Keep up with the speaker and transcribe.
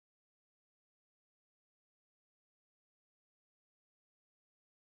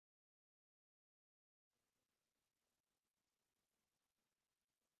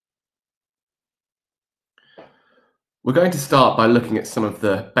We're going to start by looking at some of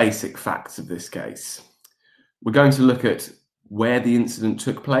the basic facts of this case. We're going to look at where the incident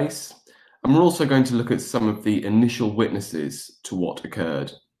took place, and we're also going to look at some of the initial witnesses to what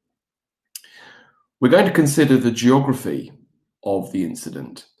occurred. We're going to consider the geography of the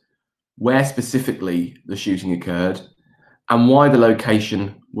incident, where specifically the shooting occurred, and why the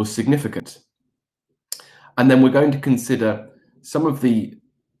location was significant. And then we're going to consider some of the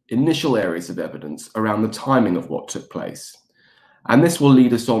initial areas of evidence around the timing of what took place. And this will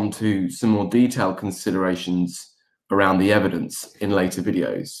lead us on to some more detailed considerations around the evidence in later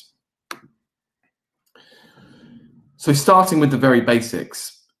videos. So starting with the very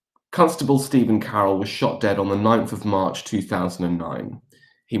basics, Constable Stephen Carroll was shot dead on the 9th of March 2009.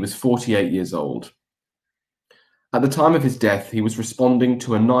 He was 48 years old. At the time of his death, he was responding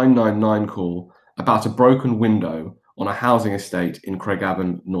to a 999 call about a broken window on a housing estate in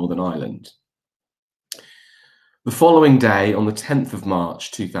Craigavon, Northern Ireland. The following day, on the 10th of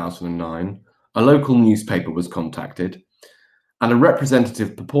March 2009, a local newspaper was contacted, and a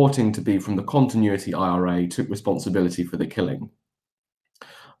representative purporting to be from the Continuity IRA took responsibility for the killing.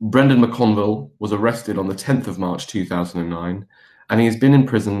 Brendan McConville was arrested on the 10th of March 2009, and he has been in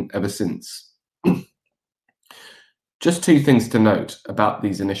prison ever since. Just two things to note about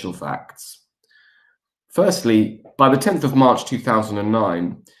these initial facts. Firstly, by the 10th of March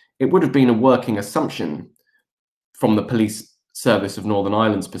 2009, it would have been a working assumption from the police service of Northern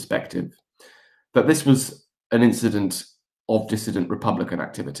Ireland's perspective that this was an incident of dissident Republican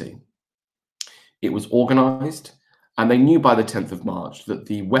activity. It was organised, and they knew by the 10th of March that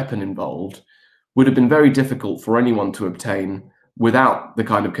the weapon involved would have been very difficult for anyone to obtain without the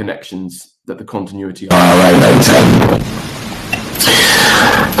kind of connections that the Continuity IRA maintained.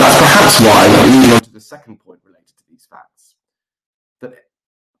 That's perhaps why, leading on to the second point related to these facts, that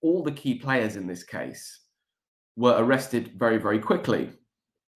all the key players in this case were arrested very, very quickly.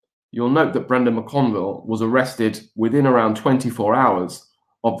 You'll note that Brendan McConville was arrested within around 24 hours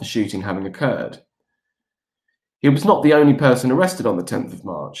of the shooting having occurred. He was not the only person arrested on the 10th of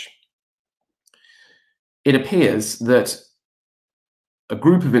March. It appears that a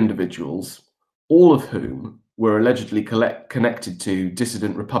group of individuals, all of whom were allegedly connected to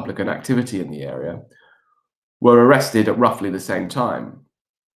dissident Republican activity in the area, were arrested at roughly the same time.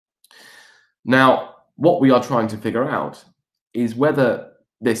 Now, what we are trying to figure out is whether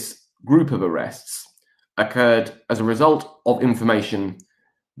this group of arrests occurred as a result of information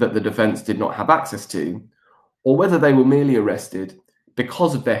that the defense did not have access to, or whether they were merely arrested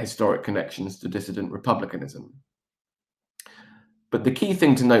because of their historic connections to dissident Republicanism. But the key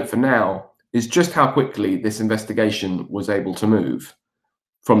thing to note for now is just how quickly this investigation was able to move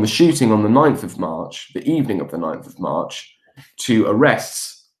from the shooting on the 9th of March, the evening of the 9th of March, to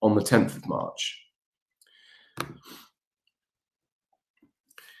arrests on the 10th of March.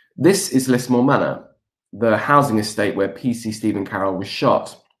 This is Lismore Manor, the housing estate where PC Stephen Carroll was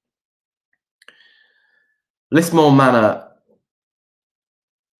shot. Lismore Manor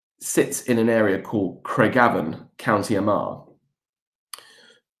sits in an area called Craigavon, County Armagh.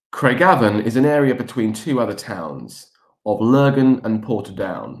 Craigavon is an area between two other towns of Lurgan and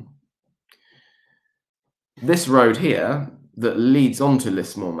Portadown. This road here that leads on to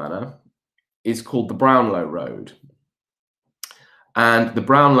Lismore Manor is called the Brownlow Road. And the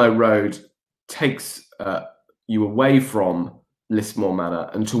Brownlow Road takes you away from Lismore Manor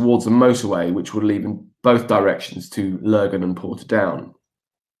and towards a motorway which would lead in both directions to Lurgan and Portadown.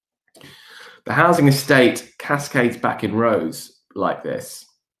 The housing estate cascades back in rows like this.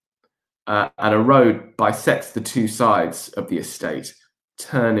 And a road bisects the two sides of the estate,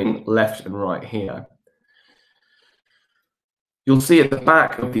 turning left and right here. You'll see at the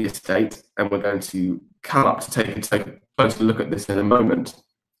back of the estate, and we're going to come up to take a closer look at this in a moment,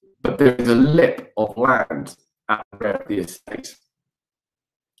 but there is a lip of land at the rear of the estate,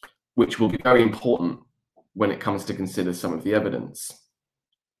 which will be very important when it comes to consider some of the evidence.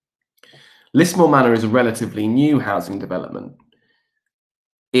 Lismore Manor is a relatively new housing development.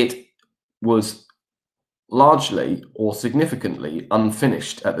 It was largely or significantly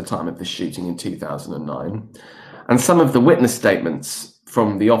unfinished at the time of the shooting in 2009, and some of the witness statements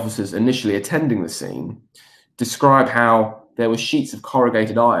from the officers initially attending the scene describe how there were sheets of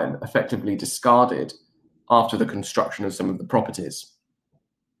corrugated iron effectively discarded after the construction of some of the properties.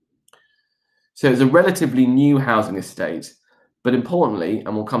 So it's a relatively new housing estate, but importantly,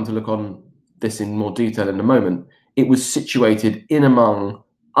 and we'll come to look on this in more detail in a moment, it was situated in among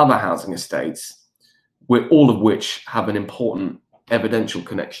other housing estates, all of which have an important evidential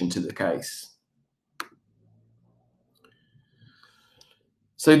connection to the case.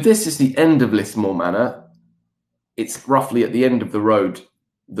 So this is the end of Lismore Manor, It's roughly at the end of the road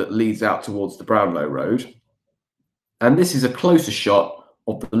that leads out towards the Brownlow Road. And this is a closer shot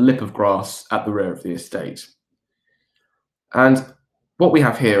of the lip of grass at the rear of the estate. And what we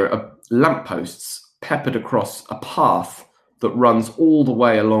have here are lampposts peppered across a path that runs all the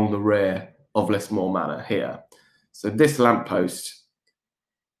way along the rear of Lismore Manor here. So this lamppost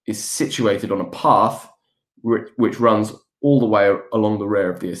is situated on a path which runs all the way along the rear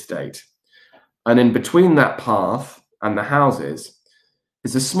of the estate. And in between that path and the houses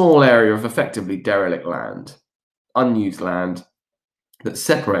is a small area of effectively derelict land, unused land, that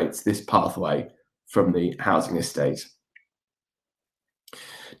separates this pathway from the housing estate.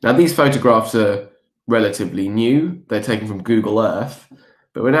 Now, these photographs are relatively new. They're taken from Google Earth,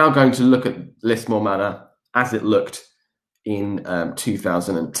 but we're now going to look at Lismore Manor as it looked in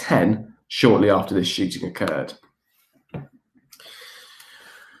 2010, shortly after this shooting occurred.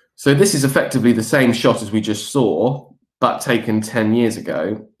 So this is effectively the same shot as we just saw, but taken 10 years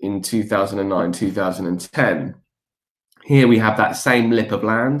ago in 2009, 2010. Here we have that same lip of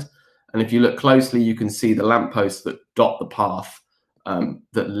land, and if you look closely, you can see the lampposts that dot the path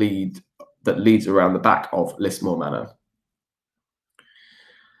that leads around the back of Lismore Manor.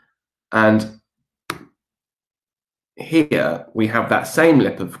 And here we have that same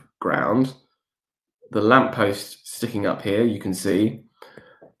lip of ground, the lamppost sticking up here, you can see.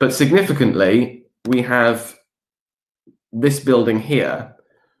 But significantly, we have this building here,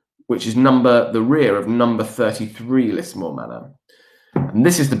 which is the rear of number 33 Lismore Manor. And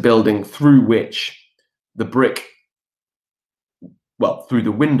this is the building through which the brick, through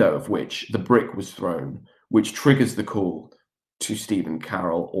the window of which the brick was thrown, which triggers the call to Stephen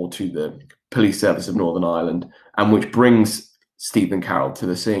Carroll or to the Police Service of Northern Ireland, and which brings Stephen Carroll to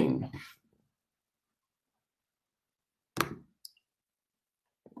the scene.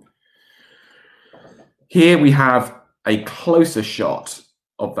 Here we have a closer shot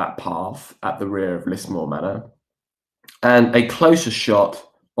of that path at the rear of Lismore Manor, and a closer shot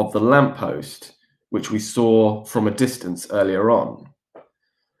of the lamppost, which we saw from a distance earlier on.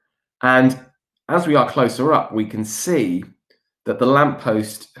 And as we are closer up, we can see that the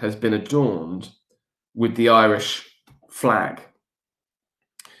lamppost has been adorned with the Irish flag,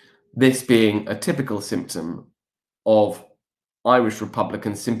 this being a typical symptom of Irish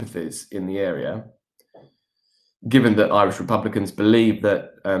Republican sympathies in the area, given that Irish Republicans believe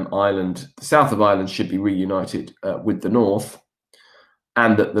that the south of Ireland should be reunited with the north,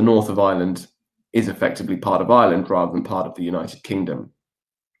 and that the north of Ireland is effectively part of Ireland rather than part of the United Kingdom.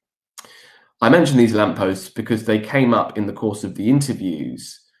 I mention these lampposts because they came up in the course of the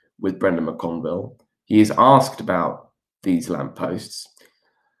interviews with Brendan McConville. He is asked about these lampposts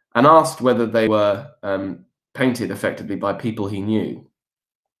and asked whether they were painted effectively by people he knew.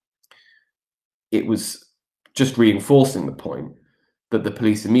 It was just reinforcing the point that the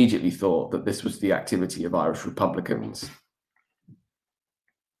police immediately thought that this was the activity of Irish Republicans.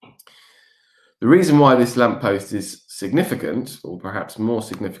 The reason why this lamppost is significant, or perhaps more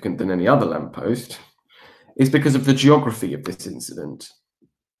significant than any other lamppost, is because of the geography of this incident.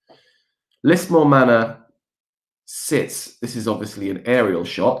 Lismore Manor sits, this is obviously an aerial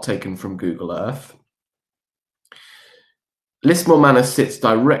shot taken from Google Earth. Lismore Manor sits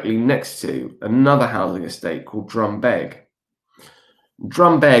directly next to another housing estate called Drumbeg.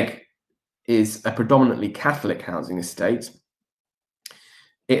 Drumbeg is a predominantly Catholic housing estate.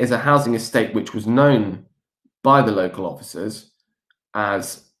 It is a housing estate which was known by the local officers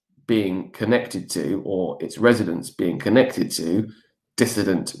as being connected to, or its residents being connected to,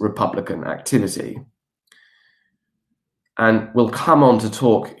 dissident Republican activity. And we'll come on to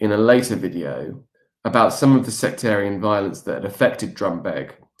talk in a later video about some of the sectarian violence that had affected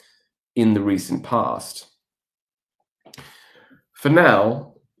Drumbeg in the recent past. For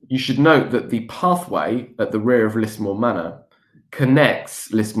now, you should note that the pathway at the rear of Lismore Manor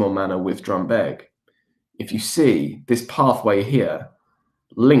connects Lismore Manor with Drumbeg. If you see, this pathway here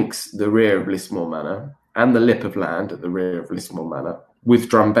links the rear of Lismore Manor and the lip of land at the rear of Lismore Manor with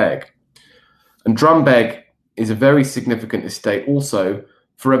Drumbeg. And Drumbeg is a very significant estate also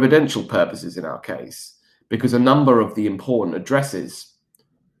for evidential purposes in our case, because a number of the important addresses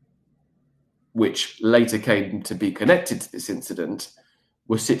which later came to be connected to this incident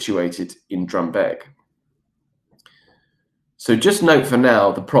were situated in Drumbeg. So just note for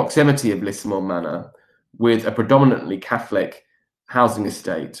now the proximity of Lismore Manor with a predominantly Catholic housing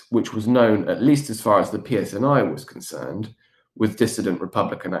estate, which was known, at least as far as the PSNI was concerned, with dissident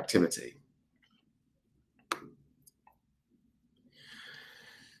Republican activity.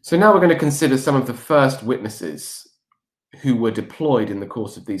 So now we're going to consider some of the first witnesses who were deployed in the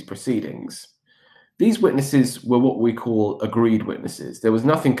course of these proceedings. These witnesses were what we call agreed witnesses. There was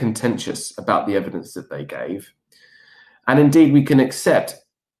nothing contentious about the evidence that they gave. And indeed, we can accept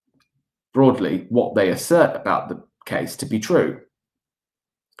broadly what they assert about the case to be true.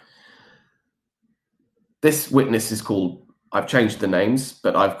 This witness is called, I've changed the names,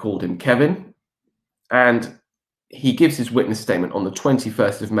 but I've called him Kevin. And he gives his witness statement on the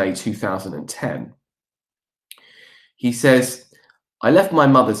 21st of May 2010. He says, I left my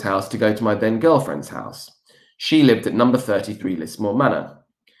mother's house to go to my then girlfriend's house. She lived at number 33 Lismore Manor.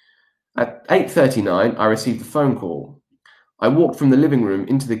 At 8:39, I received a phone call. I walked from the living room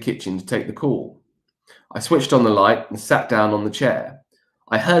into the kitchen to take the call. I switched on the light and sat down on the chair.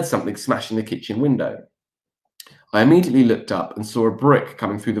 I heard something smashing the kitchen window. I immediately looked up and saw a brick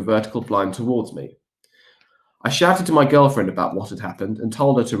coming through the vertical blind towards me. I shouted to my girlfriend about what had happened and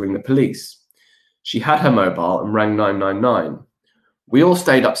told her to ring the police. She had her mobile and rang 999. We all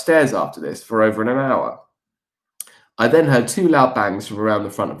stayed upstairs after this for over an hour. I then heard two loud bangs from around the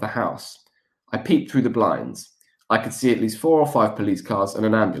front of the house. I peeped through the blinds. I could see at least 4 or 5 police cars and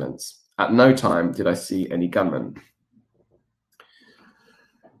an ambulance. At no time did I see any gunmen.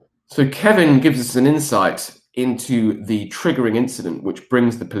 So Kevin gives us an insight into the triggering incident which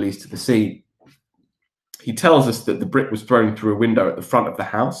brings the police to the scene. He tells us that the brick was thrown through a window at the front of the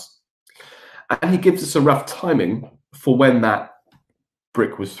house, and he gives us a rough timing for when that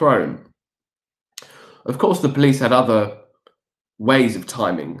brick was thrown. Of course, the police had other ways of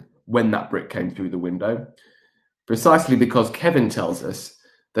timing when that brick came through the window, precisely because Kevin tells us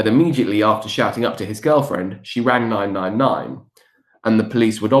that immediately after shouting up to his girlfriend, she rang 999, and the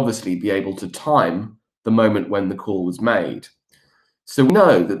police would obviously be able to time the moment when the call was made. So we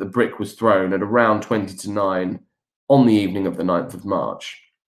know that the brick was thrown at around 20 to 9 on the evening of the 9th of March.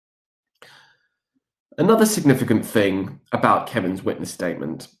 Another significant thing about Kevin's witness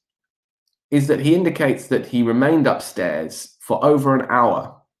statement is that he indicates that he remained upstairs for over an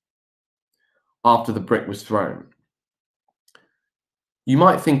hour after the brick was thrown. You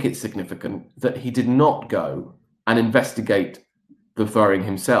might think it's significant that he did not go and investigate the throwing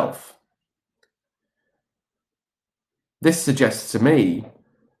himself. This suggests to me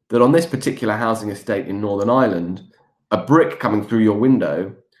that on this particular housing estate in Northern Ireland, a brick coming through your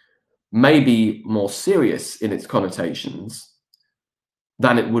window may be more serious in its connotations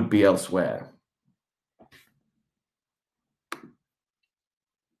than it would be elsewhere.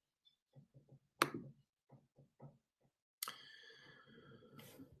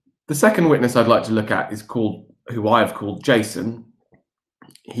 The second witness I'd like to look at is who I have called Jason.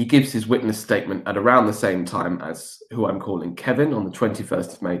 He gives his witness statement at around the same time as who I'm calling Kevin on the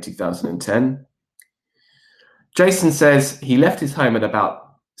 21st of May 2010. Jason says he left his home at about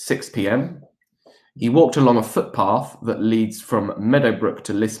 6 p.m. He walked along a footpath that leads from Meadowbrook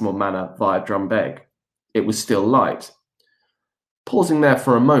to Lismore Manor via Drumbeg. It was still light. Pausing there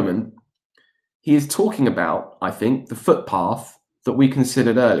for a moment, he is talking about, I think, the footpath that we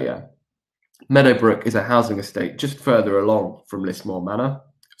considered earlier. Meadowbrook is a housing estate just further along from Lismore Manor,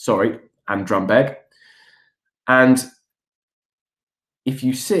 and Drumbeg. And if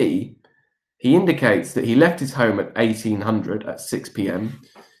you see, he indicates that he left his home at 1800 at 6 p.m.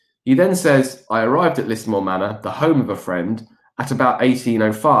 He then says, I arrived at Lismore Manor, the home of a friend, at about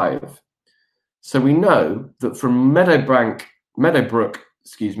 1805. So we know that from Meadowbrook,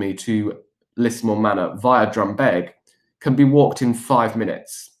 to Lismore Manor via Drumbeg can be walked in 5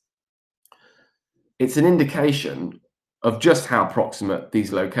 minutes. It's an indication of just how proximate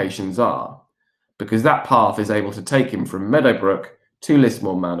these locations are, because that path is able to take him from Meadowbrook to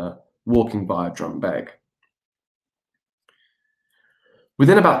Lismore Manor, walking via Drumbeg.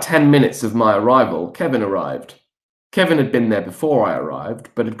 Within about 10 minutes of my arrival, Kevin arrived. Kevin had been there before I arrived,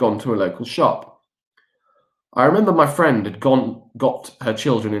 but had gone to a local shop. I remember my friend had got her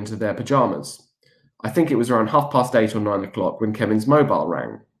children into their pajamas. I think it was around 8:30 or 9 o'clock when Kevin's mobile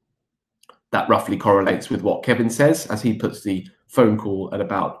rang. That roughly correlates with what Kevin says, as he puts the phone call at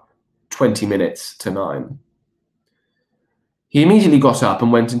about 20 minutes to 9. He immediately got up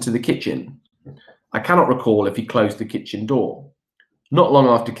and went into the kitchen. I cannot recall if he closed the kitchen door. Not long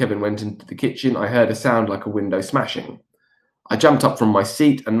after Kevin went into the kitchen, I heard a sound like a window smashing. I jumped up from my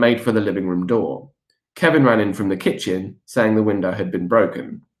seat and made for the living room door. Kevin ran in from the kitchen, saying the window had been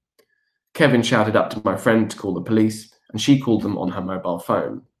broken. Kevin shouted up to my friend to call the police, and she called them on her mobile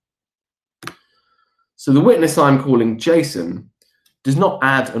phone. So the witness I'm calling Jason does not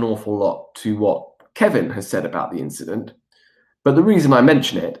add an awful lot to what Kevin has said about the incident, but the reason I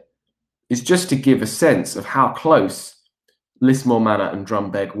mention it is just to give a sense of how close Lismore Manor and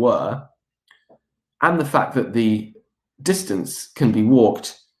Drumbeg were, and the fact that the distance can be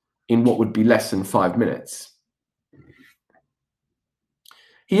walked in what would be less than 5 minutes.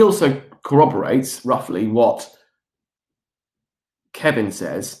 He also corroborates roughly what Kevin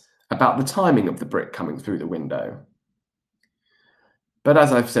says about the timing of the brick coming through the window. But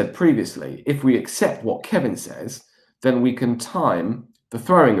as I've said previously, if we accept what Kevin says, then we can time the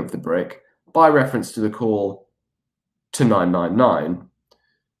throwing of the brick by reference to the call to 999,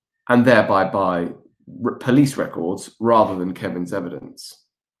 and thereby by police records rather than Kevin's evidence.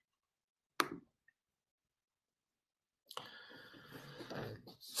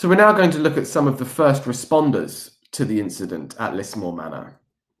 So we're now going to look at some of the first responders to the incident at Lismore Manor.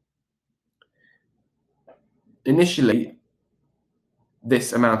 Initially,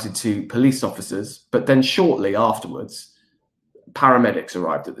 this amounted to police officers, but then shortly afterwards, paramedics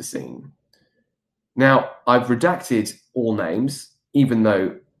arrived at the scene. Now, I've redacted all names, even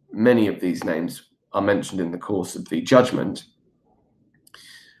though many of these names are mentioned in the course of the judgment.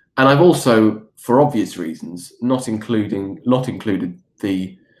 And I've also, for obvious reasons, not included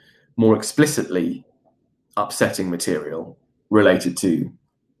the more explicitly upsetting material related to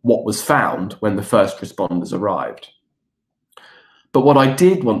what was found when the first responders arrived. But what I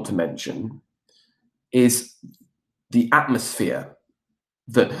did want to mention is the atmosphere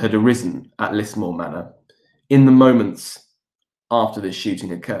that had arisen at Lismore Manor in the moments after this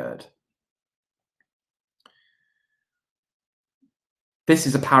shooting occurred. This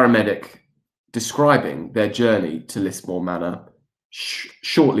is a paramedic describing their journey to Lismore Manor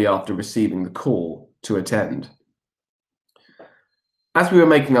shortly after receiving the call to attend. As we were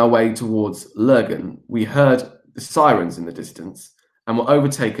making our way towards Lurgan, we heard the sirens in the distance and were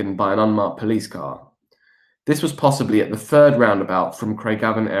overtaken by an unmarked police car. This was possibly at the third roundabout from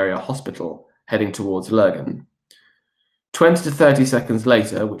Craigavon Area Hospital, heading towards Lurgan. 20 to 30 seconds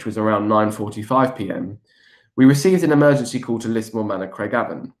later, which was around 9:45 p.m, we received an emergency call to Lismore Manor,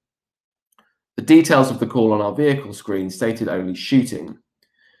 Craigavon. The details of the call on our vehicle screen stated only shooting.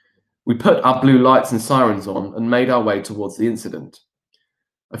 We put our blue lights and sirens on and made our way towards the incident.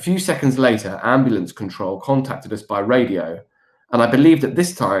 A few seconds later, ambulance control contacted us by radio, and I believed at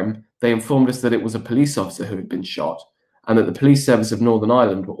this time they informed us that it was a police officer who had been shot and that the police service of Northern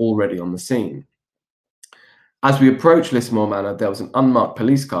Ireland were already on the scene. As we approached Lismore Manor, there was an unmarked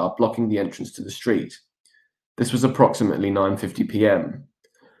police car blocking the entrance to the street. This was approximately 9:50 p.m.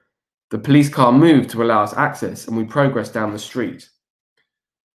 The police car moved to allow us access, and we progressed down the street.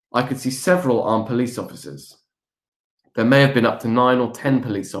 I could see several armed police officers. There may have been up to 9 or 10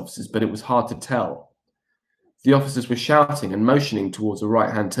 police officers, but it was hard to tell. The officers were shouting and motioning towards a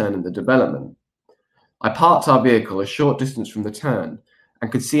right-hand turn in the development. I parked our vehicle a short distance from the turn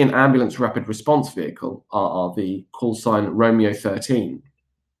and could see an ambulance rapid response vehicle, RRV, call sign Romeo 13.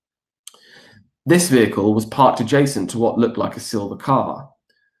 This vehicle was parked adjacent to what looked like a silver car.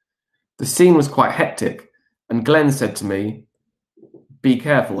 The scene was quite hectic, and Glenn said to me, "Be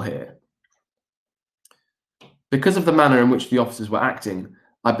careful here." Because of the manner in which the officers were acting,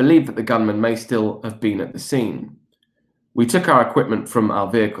 I believe that the gunman may still have been at the scene. We took our equipment from our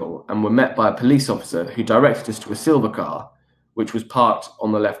vehicle and were met by a police officer who directed us to a silver car, which was parked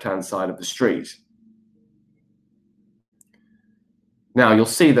on the left-hand side of the street. Now, you'll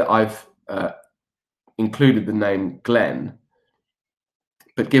see that I've included the name Glenn,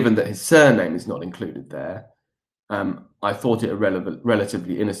 but given that his surname is not included there, I thought it a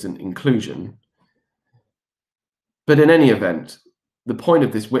relatively innocent inclusion. But in any event, the point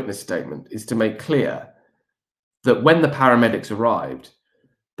of this witness statement is to make clear that when the paramedics arrived,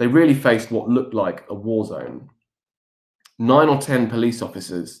 they really faced what looked like a war zone. 9 or 10 police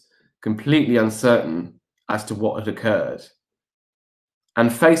officers, completely uncertain as to what had occurred,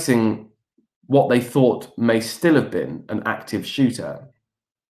 and facing what they thought may still have been an active shooter.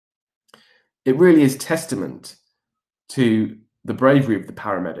 It really is testament to the bravery of the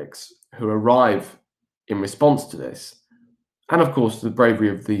paramedics who arrive in response to this, and of course the bravery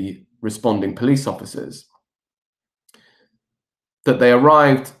of the responding police officers, that they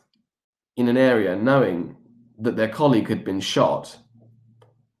arrived in an area knowing that their colleague had been shot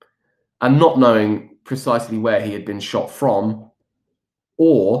and not knowing precisely where he had been shot from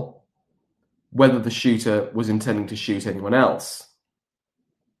or whether the shooter was intending to shoot anyone else.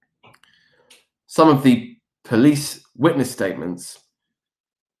 Some of the police witness statements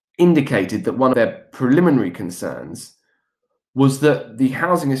indicated that one of their preliminary concerns was that the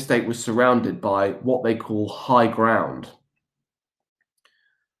housing estate was surrounded by what they call high ground.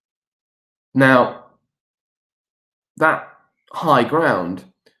 Now, that high ground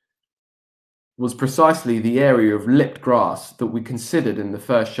was precisely the area of lipped grass that we considered in the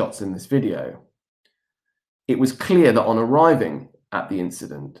first shots in this video. It was clear that on arriving at the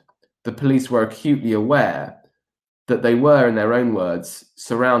incident, the police were acutely aware that they were, in their own words,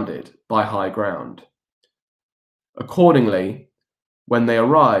 surrounded by high ground. Accordingly, when they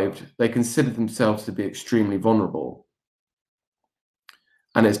arrived, they considered themselves to be extremely vulnerable.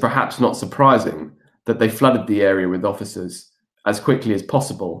 And it's perhaps not surprising that they flooded the area with officers as quickly as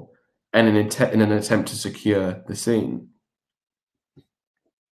possible and in an attempt to secure the scene.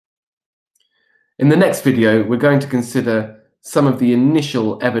 In the next video, we're going to consider some of the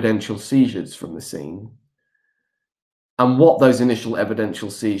initial evidential seizures from the scene and what those initial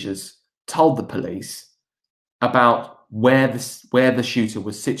evidential seizures told the police about where the shooter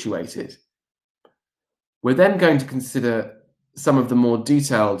was situated. We're then going to consider some of the more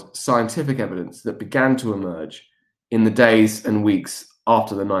detailed scientific evidence that began to emerge in the days and weeks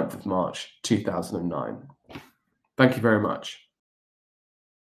after the 9th of March 2009. Thank you very much.